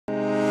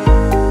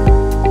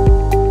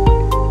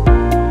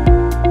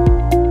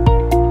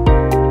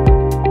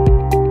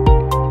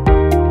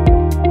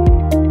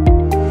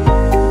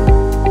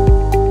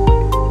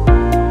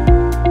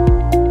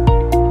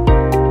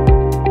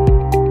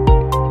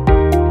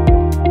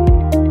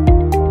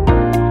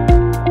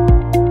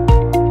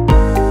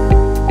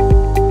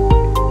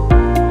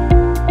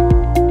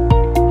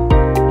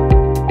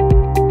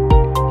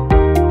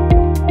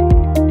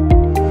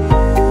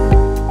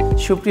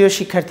সুপ্রিয়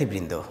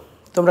শিক্ষার্থীবৃন্দ,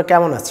 তোমরা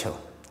কেমন আছো?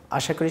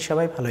 আশা করি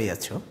সবাই ভালোই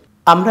আছো।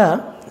 আমরা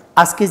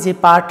আজকে যে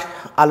পাঠ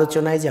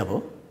আলোচনায় যাব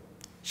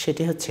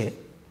সেটি হচ্ছে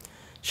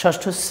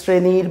ষষ্ঠ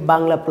শ্রেণীর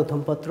বাংলা প্রথম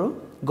পত্র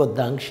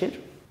গদ্যাংশের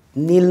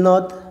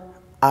নীলনদ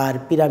আর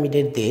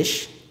পিরামিডের দেশ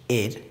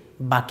এর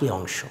বাকি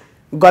অংশ।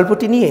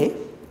 গল্পটি নিয়ে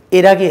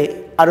এর আগে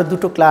আরও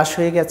দুটো ক্লাস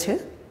হয়ে গেছে।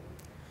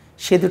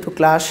 সে দুটো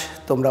ক্লাস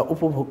তোমরা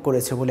উপভোগ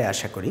করেছো বলে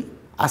আশা করি।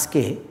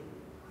 আজকে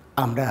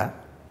আমরা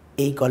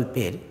এই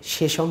গল্পের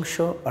শেষ অংশ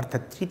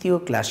অর্থাৎ তৃতীয়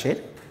ক্লাসের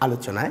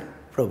আলোচনায়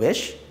প্রবেশ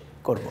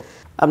করব।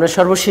 আমরা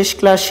সর্বশেষ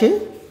ক্লাসে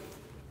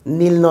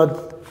নীলনদ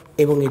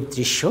এবং এর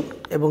দৃশ্য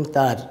এবং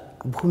তার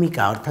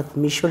ভূমিকা অর্থাৎ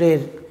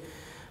মিশরের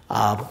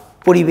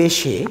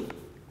পরিবেশে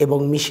এবং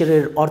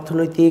মিশরের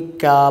অর্থনৈতিক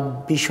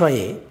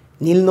বিষয়ে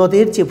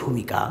নীলনদের যে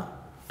ভূমিকা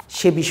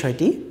সে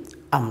বিষয়টি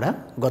আমরা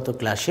গত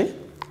ক্লাসে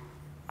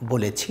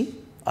বলেছি,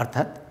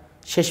 অর্থাৎ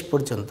শেষ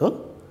পর্যন্ত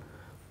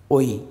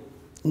ওই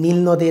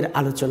নীলনদের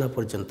আলোচনা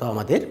পর্যন্ত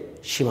আমাদের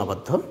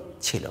সীমাবদ্ধ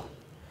ছিল।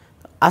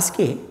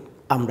 আজকে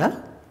আমরা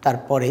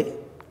তারপরে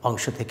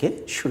অংশ থেকে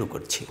শুরু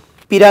করছি।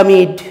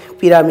 পিরামিড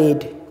পিরামিড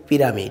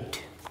পিরামিড,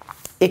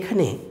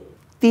 এখানে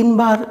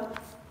তিনবার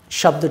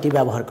শব্দটি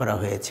ব্যবহার করা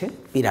হয়েছে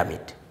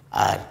পিরামিড।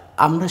 আর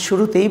আমরা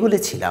শুরুতেই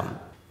বলেছিলাম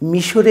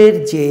মিশরের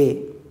যে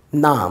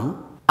নাম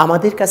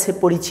আমাদের কাছে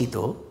পরিচিত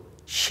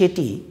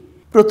সেটি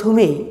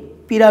প্রথমেই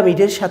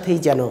পিরামিডের সাথেই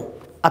যেন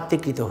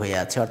আত্মীকৃত হয়ে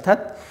আছে, অর্থাৎ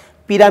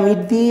পিরামিড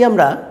দিয়েই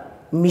আমরা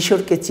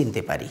মিশরকে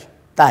চিনতে পারি।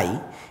 তাই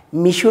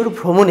মিশর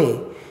ভ্রমণে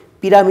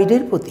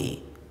পিরামিডের প্রতি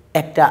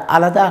একটা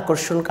আলাদা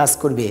আকর্ষণ কাজ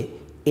করবে,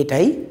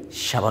 এটাই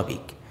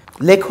স্বাভাবিক।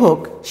 লেখক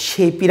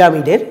সেই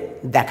পিরামিডের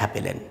দেখা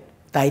পেলেন,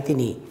 তাই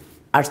তিনি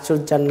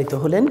আশ্চর্যান্বিত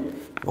হলেন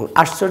এবং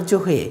আশ্চর্য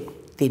হয়ে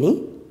তিনি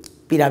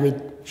পিরামিড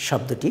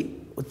শব্দটি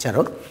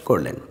উচ্চারণ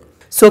করলেন।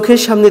 চোখের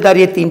সামনে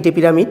দাঁড়িয়ে তিনটে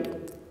পিরামিড।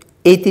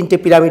 এই তিনটে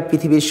পিরামিড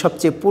পৃথিবীর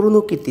সবচেয়ে পুরনো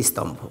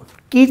কীর্তিস্তম্ভ।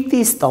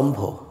 কীর্তিস্তম্ভ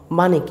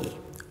মানে কি?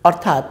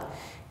 অর্থাৎ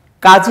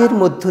কাজের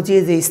মধ্য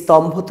দিয়ে যে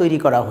স্তম্ভ তৈরি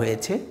করা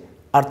হয়েছে,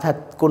 অর্থাৎ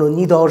কোনো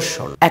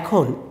নিদর্শন।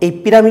 এখন এই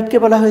পিরামিডকে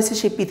বলা হয়েছে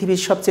সেই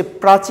পৃথিবীর সবচেয়ে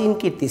প্রাচীন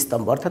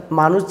কীর্তিস্তম্ভ, অর্থাৎ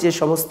মানুষ যে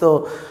সমস্ত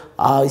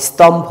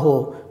স্তম্ভ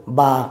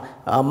বা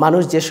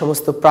মানুষ যে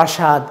সমস্ত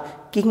প্রাসাদ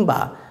কিংবা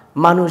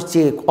মানুষ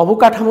যে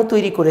অবকাঠামো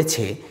তৈরি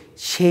করেছে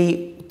সেই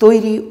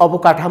তৈরি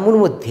অবকাঠামোর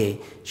মধ্যে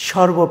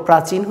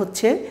সর্বপ্রাচীন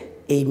হচ্ছে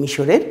এই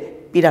মিশরের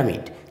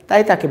পিরামিড।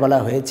 তাই তাকে বলা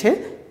হয়েছে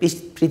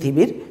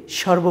পৃথিবীর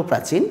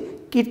সর্বপ্রাচীন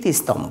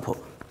কীর্তিস্তম্ভ।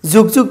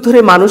 যুগ যুগ ধরে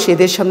মানুষ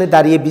এদের সামনে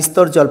দাঁড়িয়ে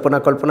বিস্তর জল্পনা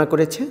কল্পনা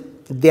করেছে।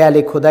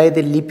 দেয়ালে খোদা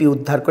এদের লিপি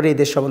উদ্ধার করে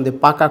এদের সম্বন্ধে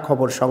পাকা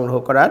খবর সংগ্রহ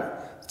করার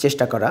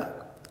চেষ্টা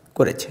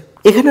করেছে।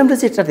 এখানে আমরা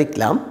যেটা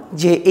দেখলাম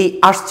যে এই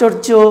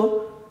আশ্চর্য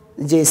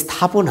যে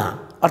স্থাপনা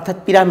অর্থাৎ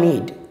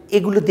পিরামিড,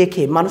 এগুলো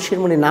দেখে মানুষের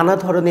মনে নানা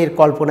ধরনের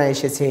কল্পনা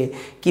এসেছে,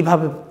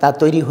 কিভাবে তা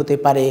তৈরি হতে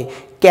পারে,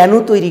 কেন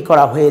তৈরি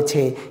করা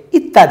হয়েছে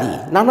ইত্যাদি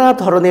নানা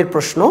ধরনের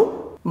প্রশ্ন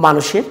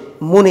মানুষের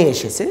মনে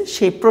এসেছে।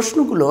 সেই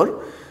প্রশ্নগুলোর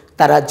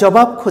তারা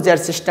জবাব খোঁজার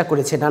চেষ্টা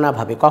করেছে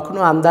নানাভাবে, কখনো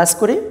আন্দাজ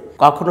করে,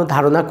 কখনো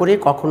ধারণা করে,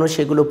 কখনো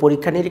সেগুলো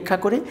পরীক্ষা নিরীক্ষা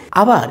করে।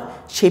 আবার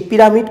সেই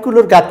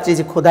পিরামিডগুলোর গাত্রে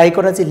যে খোদাই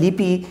করা যে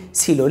লিপি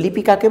ছিল,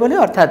 লিপি কাকে বলে?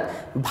 অর্থাৎ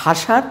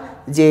ভাষার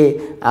যে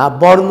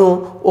বর্ণ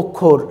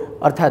অক্ষর,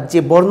 অর্থাৎ যে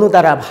বর্ণ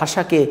দ্বারা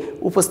ভাষাকে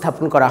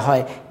উপস্থাপন করা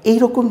হয়, এই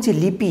রকম যে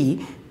লিপি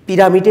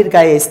পিরামিডের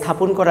গায়ে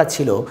স্থাপন করা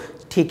ছিল,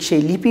 ঠিক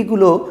সেই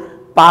লিপিগুলো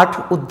পাঠ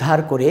উদ্ধার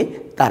করে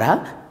তারা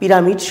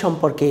পিরামিড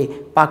সম্পর্কে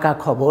পাকা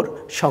খবর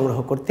সংগ্রহ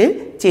করতে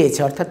চেয়েছে,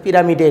 অর্থাৎ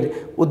পিরামিডের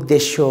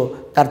উদ্দেশ্য,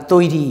 তার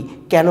তৈরি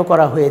কেন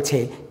করা হয়েছে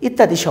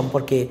ইত্যাদি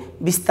সম্পর্কে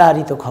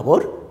বিস্তারিত খবর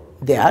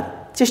দেওয়ার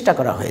চেষ্টা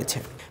করা হয়েছে।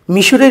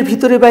 মিশরের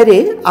ভিতরে বাইরে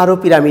আরও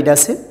পিরামিড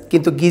আছে,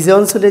 কিন্তু গিজা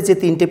অঞ্চলের যে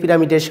তিনটে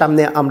পিরামিডের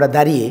সামনে আমরা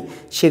দাঁড়িয়ে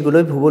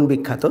সেগুলোই ভুবন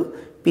বিখ্যাত,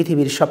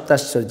 পৃথিবীর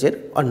সপ্তাশ্চর্যের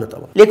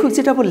অন্যতম। লেখক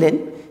যেটা বললেন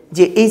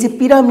যে এই যে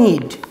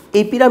পিরামিড,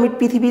 এই পিরামিড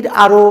পৃথিবীর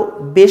আরও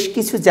বেশ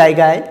কিছু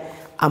জায়গায়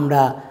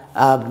আমরা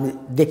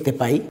দেখতে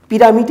পাই।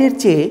 পিরামিডের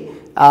যে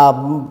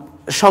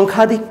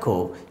সংখ্যাধিক্য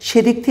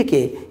সেদিক থেকে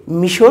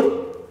মিশর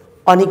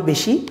অনেক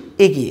বেশি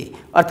এগিয়ে,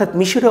 অর্থাৎ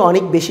মিশরে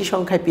অনেক বেশি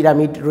সংখ্যায়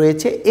পিরামিড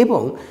রয়েছে।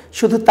 এবং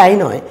শুধু তাই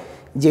নয়,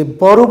 যে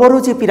বড় বড়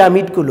যে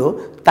পিরামিডগুলো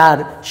তার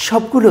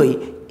সবগুলোই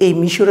এই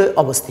মিশরে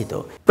অবস্থিত।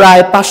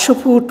 প্রায় 500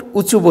 ফুট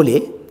উঁচু বলে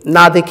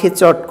না দেখে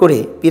চট করে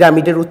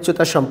পিরামিডের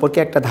উচ্চতা সম্পর্কে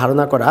একটা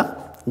ধারণা করা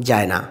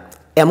যায় না,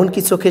 এমনকি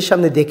চোখের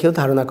সামনে দেখেও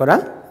ধারণা করা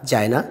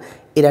যায় না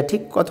এরা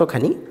ঠিক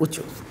কতখানি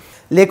উঁচু।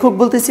 লেখক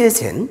বলতে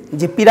চেয়েছেন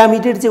যে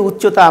পিরামিডের যে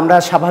উচ্চতা আমরা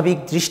স্বাভাবিক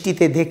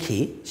দৃষ্টিতে দেখি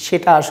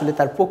সেটা আসলে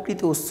তার প্রকৃত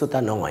উচ্চতা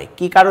নয়।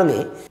 কি কারণে?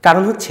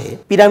 কারণ হচ্ছে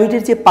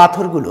পিরামিডের যে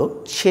পাথরগুলো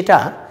সেটা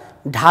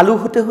ঢালু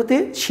হতে হতে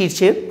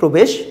শীর্ষে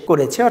প্রবেশ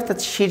করেছে, অর্থাৎ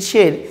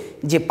শীর্ষের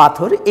যে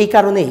পাথর, এই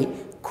কারণেই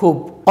খুব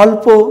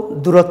অল্প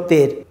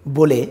দূরত্বের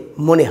বলে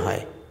মনে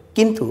হয়।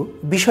 কিন্তু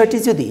বিষয়টি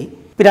যদি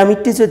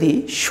পিরামিডটি যদি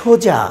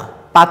সোজা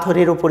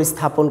পাথরের ওপর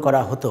স্থাপন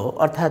করা হতো,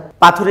 অর্থাৎ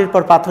পাথরের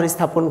পর পাথর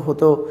স্থাপন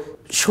হতো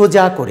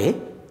সোজা করে,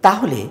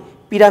 তাহলে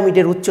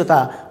পিরামিডের উচ্চতা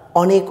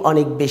অনেক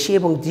অনেক বেশি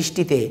এবং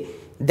দৃষ্টিতে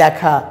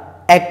দেখা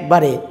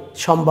একবারে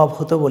সম্ভব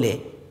হতো বলে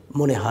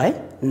মনে হয়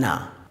না।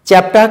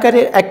 চ্যাপ্টা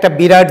আকারের একটা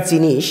বিরাট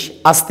জিনিস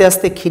আস্তে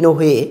আস্তে ক্ষীণ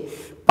হয়ে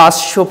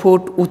 500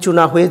 ফুট উঁচু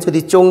না হয়ে যদি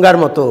চোঙ্গার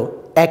মতো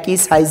একই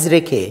সাইজ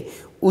রেখে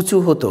উঁচু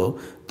হতো,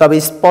 তবে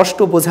স্পষ্ট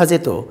বোঝা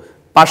যেত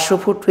 500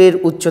 ফুটের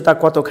উচ্চতা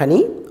কতখানি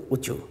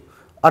উঁচু।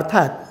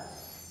 অর্থাৎ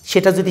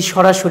সেটা যদি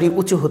সরাসরি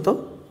উঁচু হতো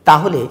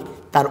তাহলে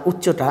তার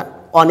উচ্চতা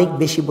অনেক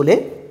বেশি বলে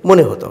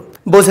মনে হতো।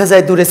 বোঝা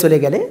যায় দূরে চলে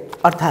গেলে,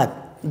 অর্থাৎ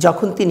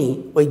যখন তিনি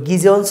ওই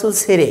গিজে অঞ্চল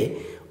ছেড়ে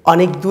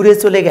অনেক দূরে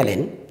চলে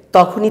গেলেন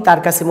তখনই তার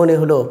কাছে মনে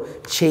হলো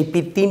সেই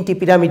 3টি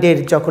পিরামিডের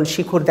যখন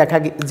শিখর দেখা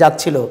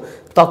যাচ্ছিল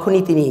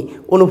তখনই তিনি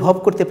অনুভব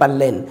করতে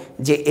পারলেন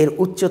যে এর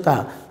উচ্চতা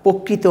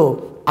প্রকৃত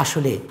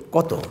আসলে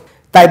কত।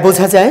 তাই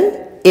বোঝা যায়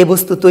এ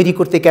বস্তু তৈরি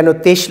করতে কেন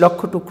 23 লক্ষ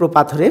টুকরো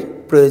পাথরের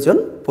প্রয়োজন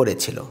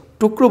পড়েছিল।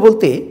 টুকরো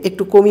বলতে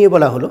একটু কমিয়ে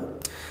বলা হলো,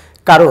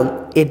 কারণ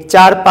এর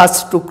 4-5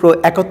 টুকরো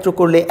একত্র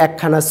করলে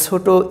একখানা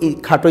ছোট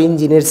খাটো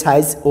ইঞ্জিনের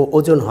সাইজ ও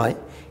ওজন হয়,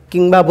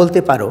 কিংবা বলতে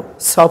পারো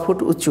 6 ফুট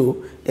উঁচু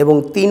এবং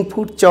 3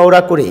 ফুট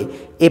চওড়া করে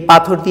এ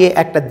পাথর দিয়ে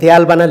একটা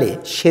দেয়াল বানালে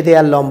সে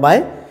দেয়াল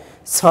লম্বায়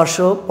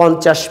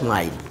 650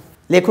 মাইল।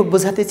 লেখক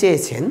বোঝাতে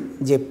চেয়েছেন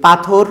যে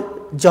পাথর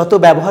যত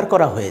ব্যবহার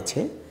করা হয়েছে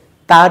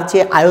তার যে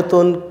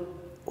আয়তন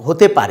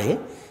হতে পারে,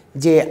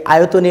 যে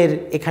আয়তনের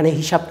এখানে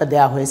হিসাবটা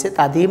দেওয়া হয়েছে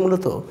তা দিয়ে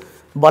মূলত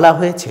বলা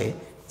হয়েছে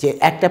যে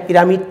একটা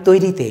পিরামিড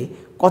তৈরিতে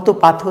কত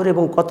পাথর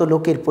এবং কত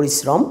লোকের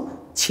পরিশ্রম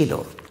ছিল।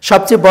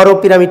 সবচেয়ে বড়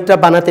পিরামিডটা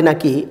বানাতে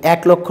নাকি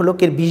 1 লক্ষ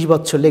লোকের 20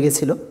 বছর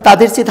লেগেছিল।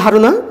 তাদের যে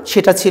ধারণা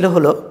সেটা ছিল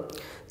হলো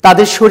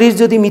তাদের শরীর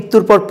যদি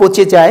মৃত্যুর পর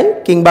পচে যায়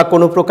কিংবা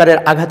কোনো প্রকারের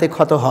আঘাতে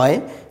ক্ষত হয়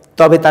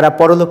তবে তারা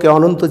পরলোকে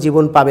অনন্ত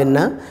জীবন পাবেন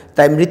না।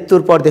 তাই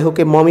মৃত্যুর পর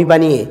দেহকে মমি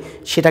বানিয়ে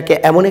সেটাকে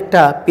এমন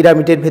একটা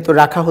পিরামিডের ভেতর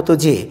রাখা হতো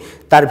যে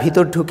তার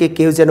ভিতর ঢুকে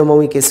কেউ যেন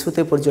মমিকে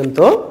ছুঁতে পর্যন্ত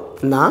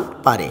না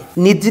পারে।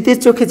 নিদ্রিতের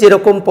চোখে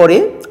যেরকম পড়ে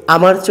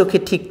আমার চোখে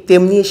ঠিক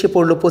তেমনি এসে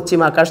পড়ল পশ্চিম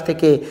আকাশ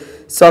থেকে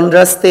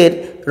চন্দ্রাস্তের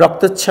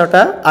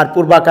রক্তচ্ছটা আর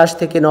পূর্বাকাশ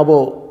থেকে নব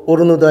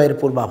অরুণোদয়ের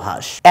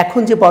পূর্বাভাস।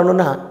 এখন যে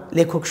বর্ণনা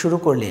লেখক শুরু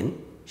করলেন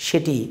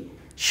সেটি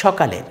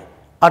সকালের,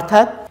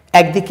 অর্থাৎ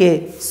একদিকে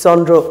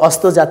চন্দ্র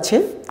অস্ত যাচ্ছে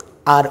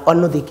আর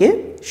অন্যদিকে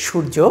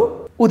সূর্য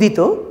উদিত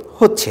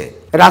হচ্ছে।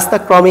 রাস্তা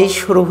ক্রমেই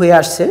শুরু হয়ে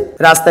আসছে।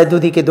 রাস্তায়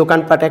দুদিকে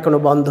দোকানপাট এখনো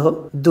বন্ধ,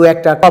 দু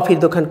একটা কফির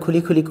দোকান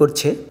খুলি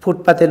করছে।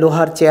 ফুটপাতে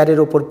লোহার চেয়ারের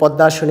ওপর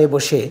পদ্মাসনে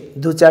বসে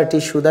 2-4টি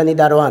সুদানি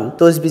দারোয়ান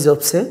তসবি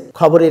জপছে।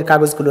 খবরের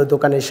কাগজগুলো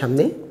দোকানের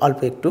সামনে অল্প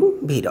একটু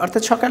ভিড়,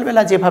 অর্থাৎ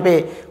সকালবেলা যেভাবে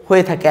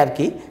হয়ে থাকে আর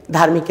কি।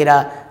 ধার্মিকেরা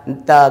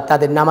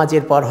তাদের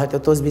নামাজের পর হয়তো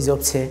তসবি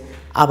জপছে,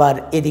 আবার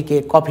এদিকে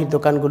কফির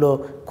দোকানগুলো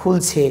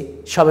খুলছে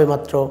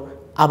সবেমাত্র।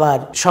 আবার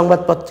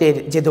সংবাদপত্রের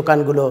যে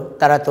দোকানগুলো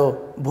তারা তো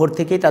ভোর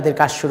থেকেই তাদের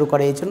কাজ শুরু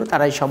করে, এই জন্য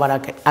তারাই সবার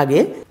আগে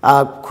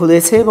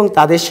খুলেছে এবং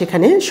তাদের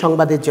সেখানে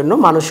সংবাদের জন্য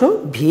মানুষও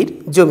ভিড়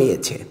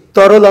জমিয়েছে।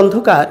 তরল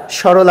অন্ধকার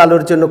সরল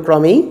আলোর জন্য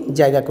ক্রমেই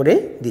জায়গা করে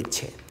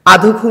দিচ্ছে।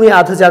 আধো ঘুমে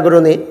আধো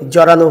জাগরণে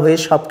জড়ানো হয়ে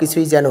সব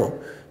কিছুই যেন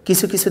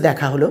কিছু কিছু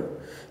দেখা হলো।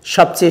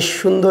 সবচেয়ে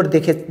সুন্দর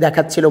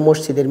দেখাচ্ছিল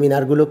মসজিদের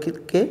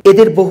মিনারগুলোকে।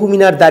 এদের বহু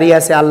মিনার দাঁড়িয়ে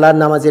আছে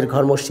আল্লাহর নামাজের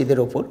ঘর মসজিদের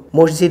ওপর।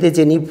 মসজিদে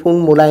যে নিপুণ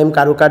মোলায়েম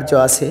কারুকার্য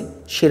আছে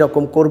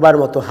সেরকম করবার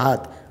মতো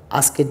হাত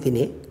আজকের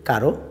দিনে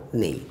কারো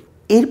নেই।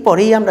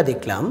 এরপরেই আমরা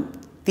দেখলাম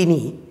তিনি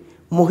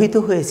মোহিত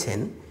হয়েছেন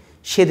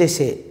সে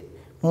দেশে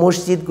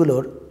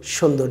মসজিদগুলোর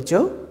সৌন্দর্য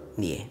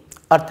নিয়ে,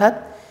 অর্থাৎ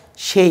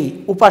সেই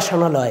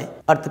উপাসনালয়,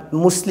 অর্থাৎ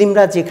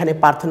মুসলিমরা যেখানে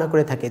প্রার্থনা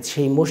করে থাকে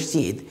সেই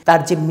মসজিদ,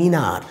 তার যে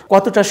মিনার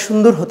কতটা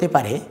সুন্দর হতে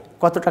পারে,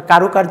 কতটা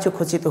কারুকার্য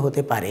খচিত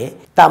হতে পারে,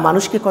 তা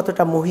মানুষকে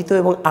কতটা মোহিত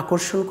এবং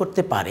আকর্ষণ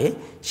করতে পারে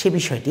সে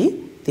বিষয়টি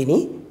তিনি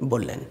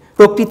বললেন।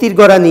 প্রকৃতির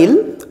গড়া নীল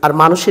আর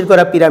মানুষের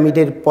গড়া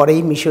পিরামিডের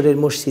পরেই মিশরের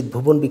মসজিদ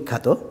ভুবন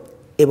বিখ্যাত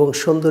এবং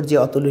সৌন্দর্যে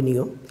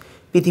অতুলনীয়।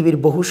 পৃথিবীর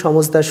বহু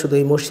সমজদার শুধু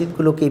এই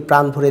মসজিদগুলোকেই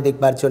প্রাণ ভরে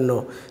দেখবার জন্য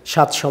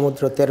 7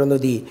 সমুদ্র 13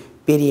 নদী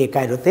পেরিয়ে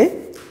কায়রোতে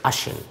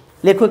আসেন।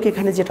 লেখক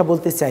এখানে যেটা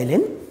বলতে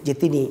চাইলেন যে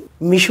তিনি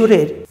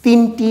মিশরের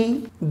 3টি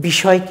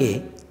বিষয়কে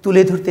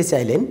তুলে ধরতে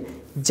চাইলেন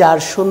যার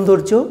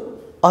সৌন্দর্য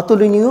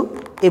অতুলনীয়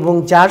এবং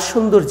যার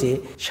সৌন্দর্যে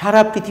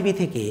সারা পৃথিবী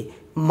থেকে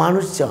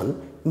মানুষজন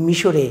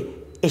মিশরে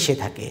এসে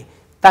থাকে।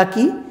 তা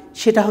কি?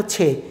 সেটা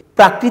হচ্ছে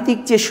প্রাকৃতিক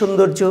যে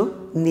সৌন্দর্য,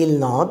 নীল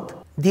নদ,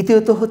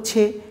 দ্বিতীয়ত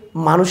হচ্ছে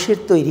মানুষের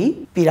তৈরি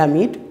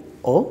পিরামিড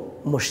ও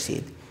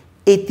মসজিদ।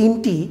 এই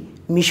 3টি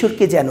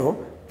মিশরকে যেন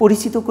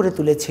পরিচিত করে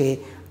তুলেছে,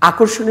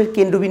 আকর্ষণের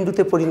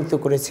কেন্দ্রবিন্দুতে পরিণত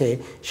করেছে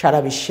সারা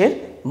বিশ্বের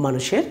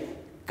মানুষের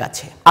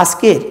কাছে।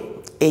 আজকের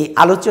এই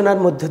আলোচনার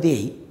মধ্য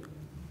দিয়েই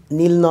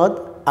নীলনদ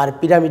আর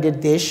পিরামিডের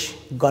দেশ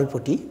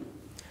গল্পটি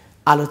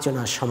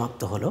আলোচনা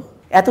সমাপ্ত হলো।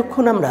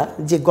 এতক্ষণ আমরা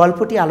যে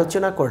গল্পটি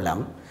আলোচনা করলাম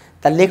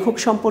তার লেখক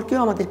সম্পর্কেও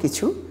আমাদের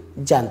কিছু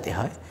জানতে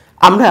হয়।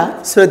 আমরা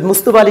সৈয়দ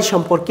মুস্তফা আলী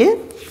সম্পর্কে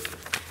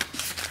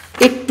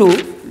একটু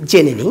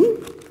জেনে নিই।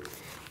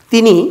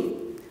 তিনি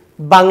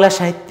বাংলা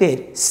সাহিত্যের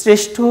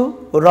শ্রেষ্ঠ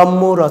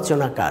রম্য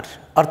রচনাকার,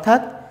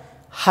 অর্থাৎ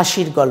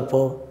হাসির গল্প,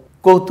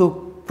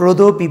 কৌতুকপ্রদ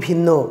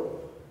বিভিন্ন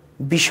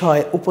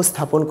বিষয়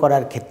উপস্থাপন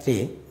করার ক্ষেত্রে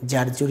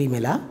যার জুড়ি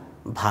মেলা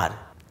ভার।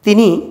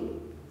 তিনি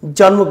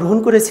জন্মগ্রহণ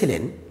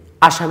করেছিলেন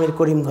আসামের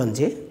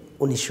করিমগঞ্জে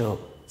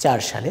 1904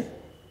 সালে।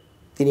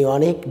 তিনি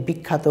অনেক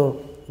বিখ্যাত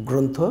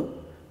গ্রন্থ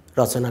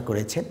রচনা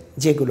করেছেন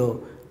যেগুলো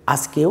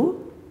আজকেও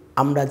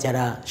আমরা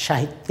যারা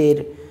সাহিত্যের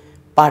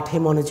পাঠে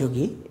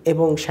মনোযোগী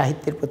এবং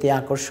সাহিত্যের প্রতি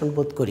আকর্ষণ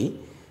বোধ করি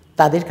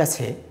তাদের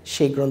কাছে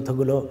সেই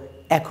গ্রন্থগুলো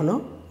এখনও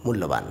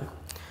মূল্যবান।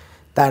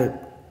 তার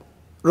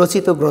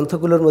রচিত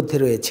গ্রন্থগুলোর মধ্যে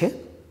রয়েছে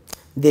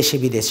দেশে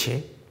বিদেশে,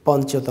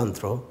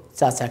 পঞ্চতন্ত্র,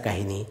 চাচা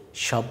কাহিনী,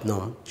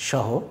 শবনম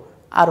সহ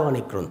আরও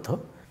অনেক গ্রন্থ।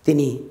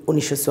 তিনি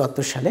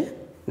 1974 সালে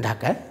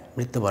ঢাকায়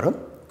মৃত্যুবরণ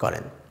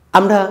করেন।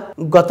 আমরা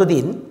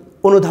গতদিন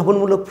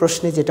অনুধাবনমূলক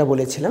প্রশ্নে যেটা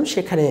বলেছিলাম,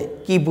 সেখানে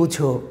কি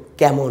বুঝো,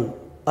 কেমন,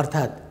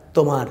 অর্থাৎ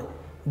তোমার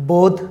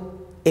বোধ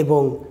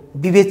এবং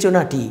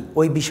বিবেচনাটি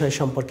ওই বিষয়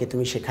সম্পর্কে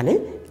তুমি সেখানে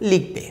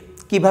লিখবে।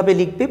 কিভাবে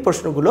লিখবে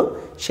প্রশ্নগুলো,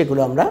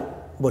 সেগুলো আমরা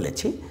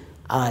বলেছি।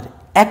 আর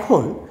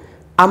এখন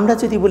আমরা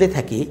যদি বলে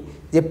থাকি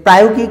যে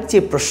প্রায়োগিক যে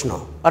প্রশ্ন,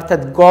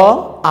 অর্থাৎ গ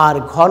আর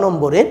ঘ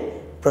নম্বরের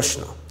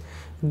প্রশ্ন,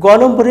 গ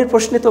নম্বরের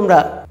প্রশ্নে তোমরা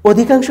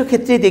অধিকাংশ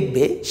ক্ষেত্রেই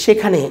দেখবে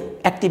সেখানে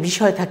একটি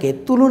বিষয় থাকে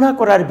তুলনা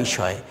করার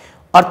বিষয়,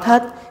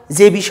 অর্থাৎ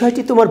যে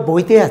বিষয়টি তোমার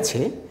বইতে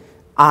আছে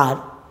আর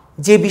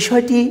যে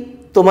বিষয়টি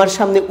তোমার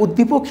সামনে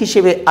উদ্দীপক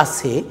হিসেবে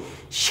আছে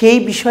সেই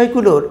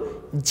বিষয়গুলোর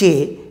যে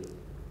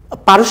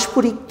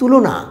পারস্পরিক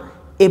তুলনা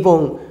এবং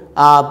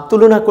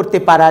তুলনা করতে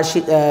পারা,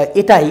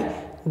 এটাই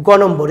গ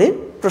নম্বরের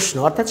প্রশ্ন।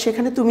 অর্থাৎ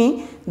সেখানে তুমি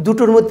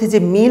দুটোর মধ্যে যে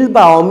মিল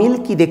বা অমিল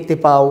কি দেখতে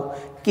পাও,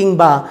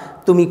 কিংবা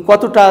তুমি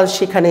কতটা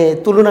সেখানে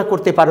তুলনা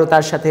করতে পারো,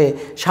 তার সাথে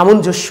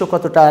সামঞ্জস্য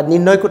কতটা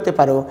নির্ণয় করতে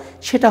পারো,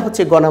 সেটা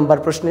হচ্ছে গ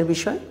নম্বর প্রশ্নের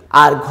বিষয়।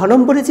 আর ঘ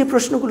নম্বরে যে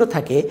প্রশ্নগুলো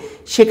থাকে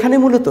সেখানে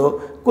মূলত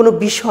কোনো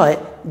বিষয়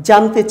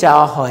জানতে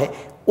চাওয়া হয়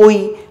ওই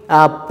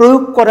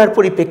প্রয়োগ করার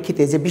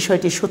পরিপ্রেক্ষিতে, যে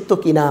বিষয়টি সত্য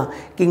কিনা,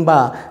 কিংবা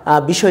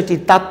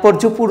বিষয়টির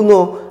তাৎপর্যপূর্ণ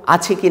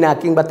আছে কিনা,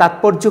 কিংবা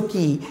তাৎপর্য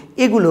কি,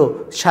 এগুলো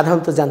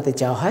সাধারণত জানতে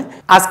চাওয়া হয়।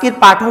 আজকের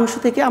পাঠ অংশ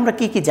থেকে আমরা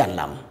কি কি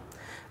জানলাম?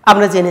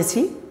 আমরা জেনেছি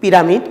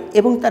পিরামিড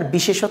এবং তার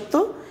বিশেষত্ব,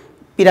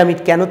 পিরামিড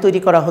কেন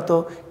তৈরি করা হতো,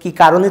 কি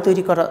কারণে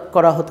তৈরি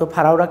করা হতো,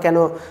 ফারাওরা কেন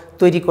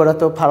তৈরি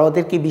করাতো,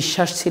 ফারাওদের কি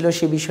বিশ্বাস ছিল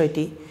সে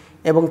বিষয়টি।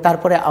 এবং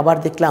তারপরে আবার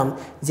দেখলাম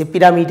যে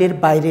পিরামিডের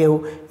বাইরেও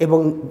এবং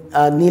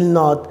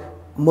নীলনদ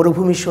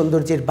মরুভূমির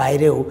সৌন্দর্যের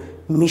বাইরেও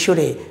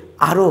মিশরে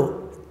আরও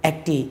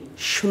একটি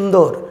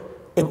সুন্দর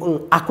এবং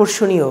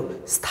আকর্ষণীয়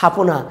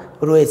স্থাপনা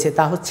রয়েছে,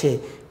 তা হচ্ছে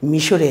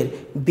মিশরের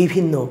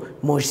বিভিন্ন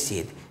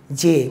মসজিদ।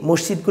 যে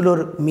মসজিদগুলোর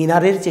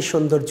মিনারের যে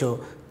সৌন্দর্য,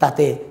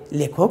 তাতে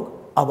লেখক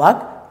অবাক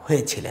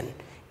হয়েছিলেন।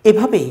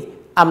 এভাবেই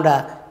আমরা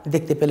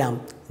দেখতে পেলাম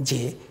যে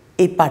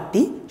এই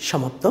পাঠটি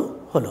সমাপ্ত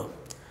হলো।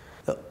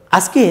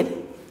 আজকের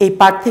এই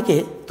পাঠ থেকে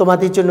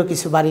তোমাদের জন্য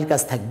কিছু বাড়ির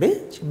কাজ থাকবে।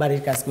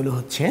 বাড়ির কাজগুলো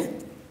হচ্ছে,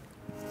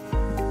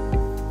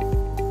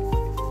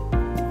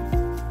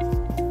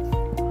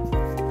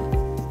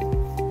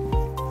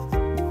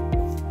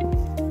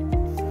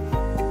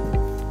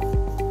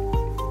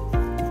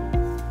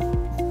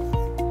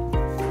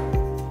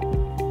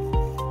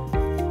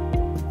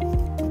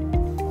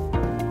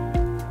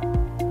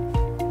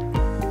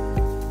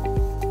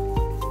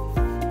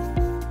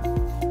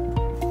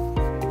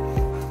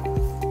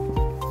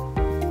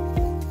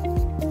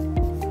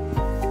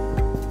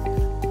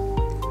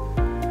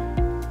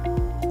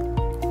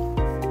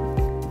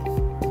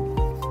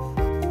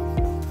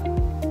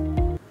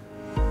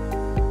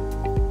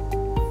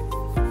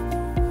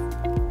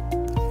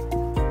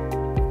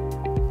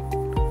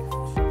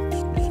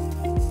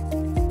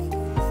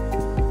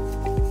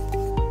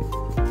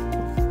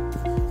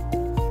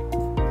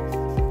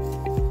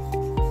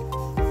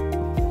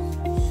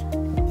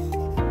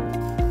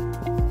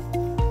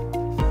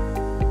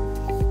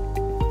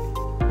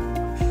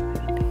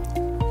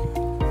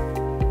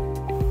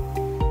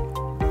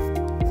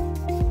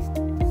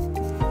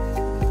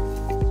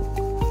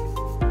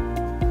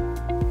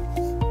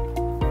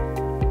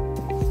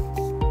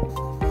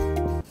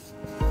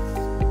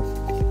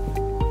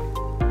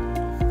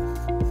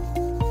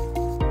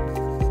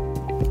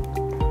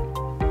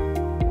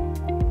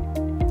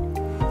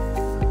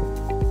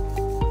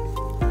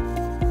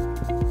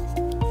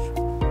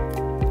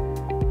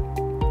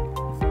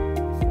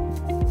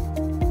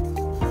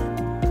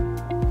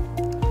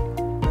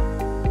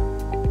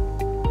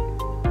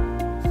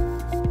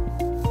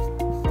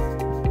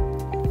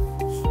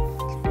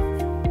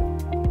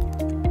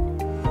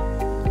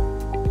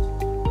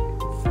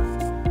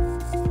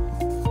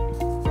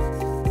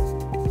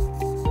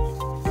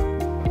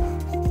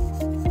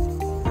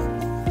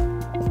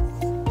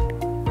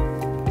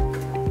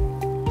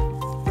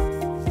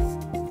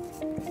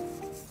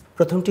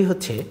 প্রথমটি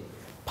হচ্ছে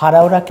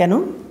ফারাওরা কেন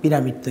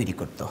পিরামিড তৈরি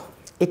করত।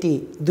 এটি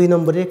 2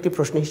 নম্বরের একটি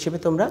প্রশ্ন হিসেবে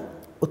তোমরা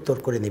উত্তর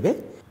করে নেবে।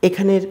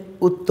 এখানের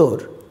উত্তর,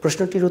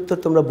 প্রশ্নটির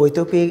উত্তর তোমরা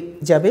বইতেও পেয়ে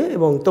যাবে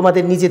এবং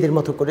তোমাদের নিজেদের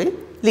মতো করে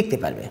লিখতে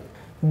পারবে।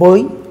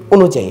 বই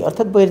অনুযায়ী,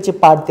 অর্থাৎ বইয়ের যে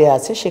পাঠ দেওয়া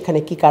আছে সেখানে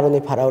কি কারণে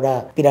ফারাওরা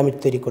পিরামিড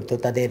তৈরি করতো,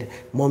 তাদের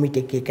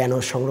মমিটিকে কেন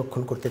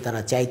সংরক্ষণ করতে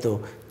তারা চাইতো,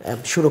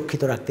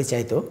 সুরক্ষিত রাখতে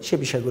চাইতো, সে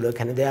বিষয়গুলো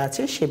এখানে দেওয়া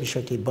আছে। সে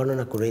বিষয়টি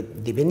বর্ণনা করে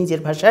দিবে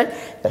নিজের ভাষায়,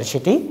 তাহলে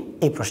সেটি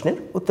এই প্রশ্নের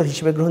উত্তর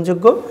হিসেবে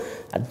গ্রহণযোগ্য।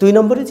 আর 2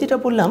 নম্বরে যেটা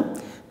বললাম,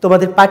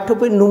 তোমাদের পাঠ্য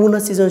বইয়ের নমুনা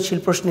সৃজনশীল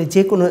প্রশ্নে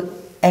যে কোনো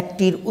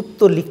একটির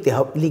উত্তর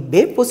লিখবে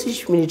 25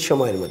 মিনিট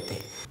সময়ের মধ্যে।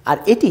 আর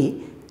এটি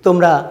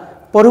তোমরা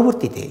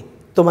পরবর্তীতে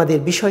তোমাদের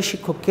বিষয়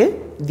শিক্ষককে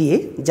দিয়ে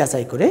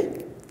যাচাই করে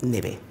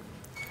নেবে।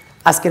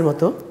 আজকের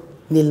মতো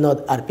নীলনদ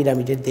আর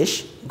পিরামিডের দেশ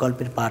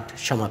গল্পের পাঠ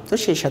সমাপ্ত।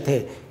 সেই সাথে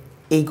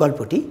এই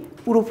গল্পটি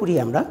পুরোপুরি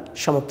আমরা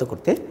সমাপ্ত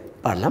করতে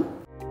পারলাম।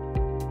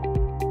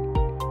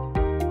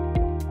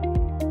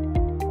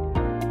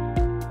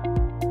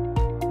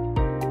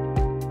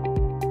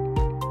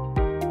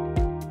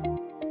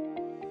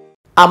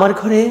 আমার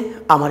ঘরে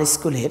আমার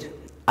স্কুলের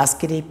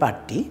আজকের এই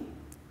পাঠটি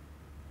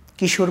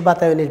কিশোর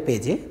বাতায়নের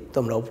পেজে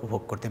তোমরা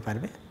উপভোগ করতে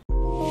পারবে।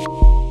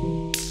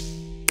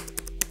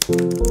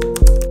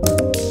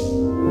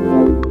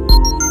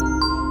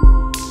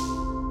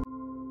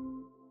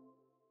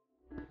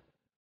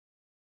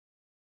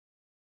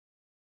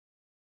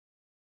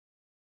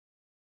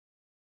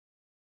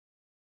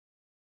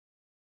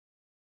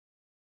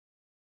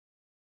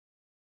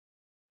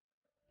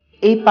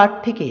 এই পাঠ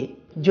থেকে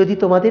যদি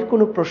তোমাদের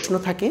কোনো প্রশ্ন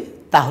থাকে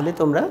তাহলে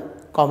তোমরা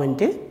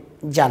কমেন্টে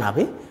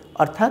জানাবে,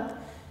 অর্থাৎ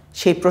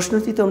সেই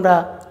প্রশ্নটি তোমরা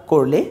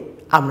করলে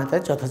আমরা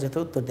তার যথাযথ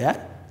উত্তর দেওয়ার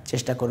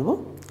চেষ্টা করব।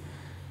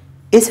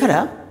 এছাড়া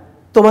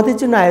তোমাদের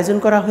জন্য আয়োজন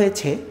করা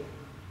হয়েছে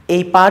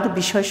এই পাঠ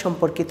বিষয়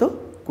সম্পর্কিত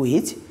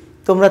কুইজ।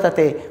 তোমরা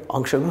তাতে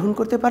অংশগ্রহণ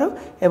করতে পারো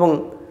এবং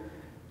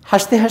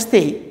হাসতে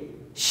হাসতেই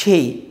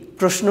সেই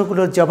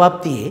প্রশ্নগুলোর জবাব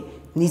দিয়ে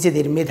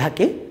নিজেদের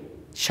মেধাকে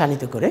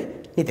শানিত করে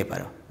নিতে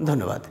পারো।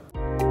 ধন্যবাদ।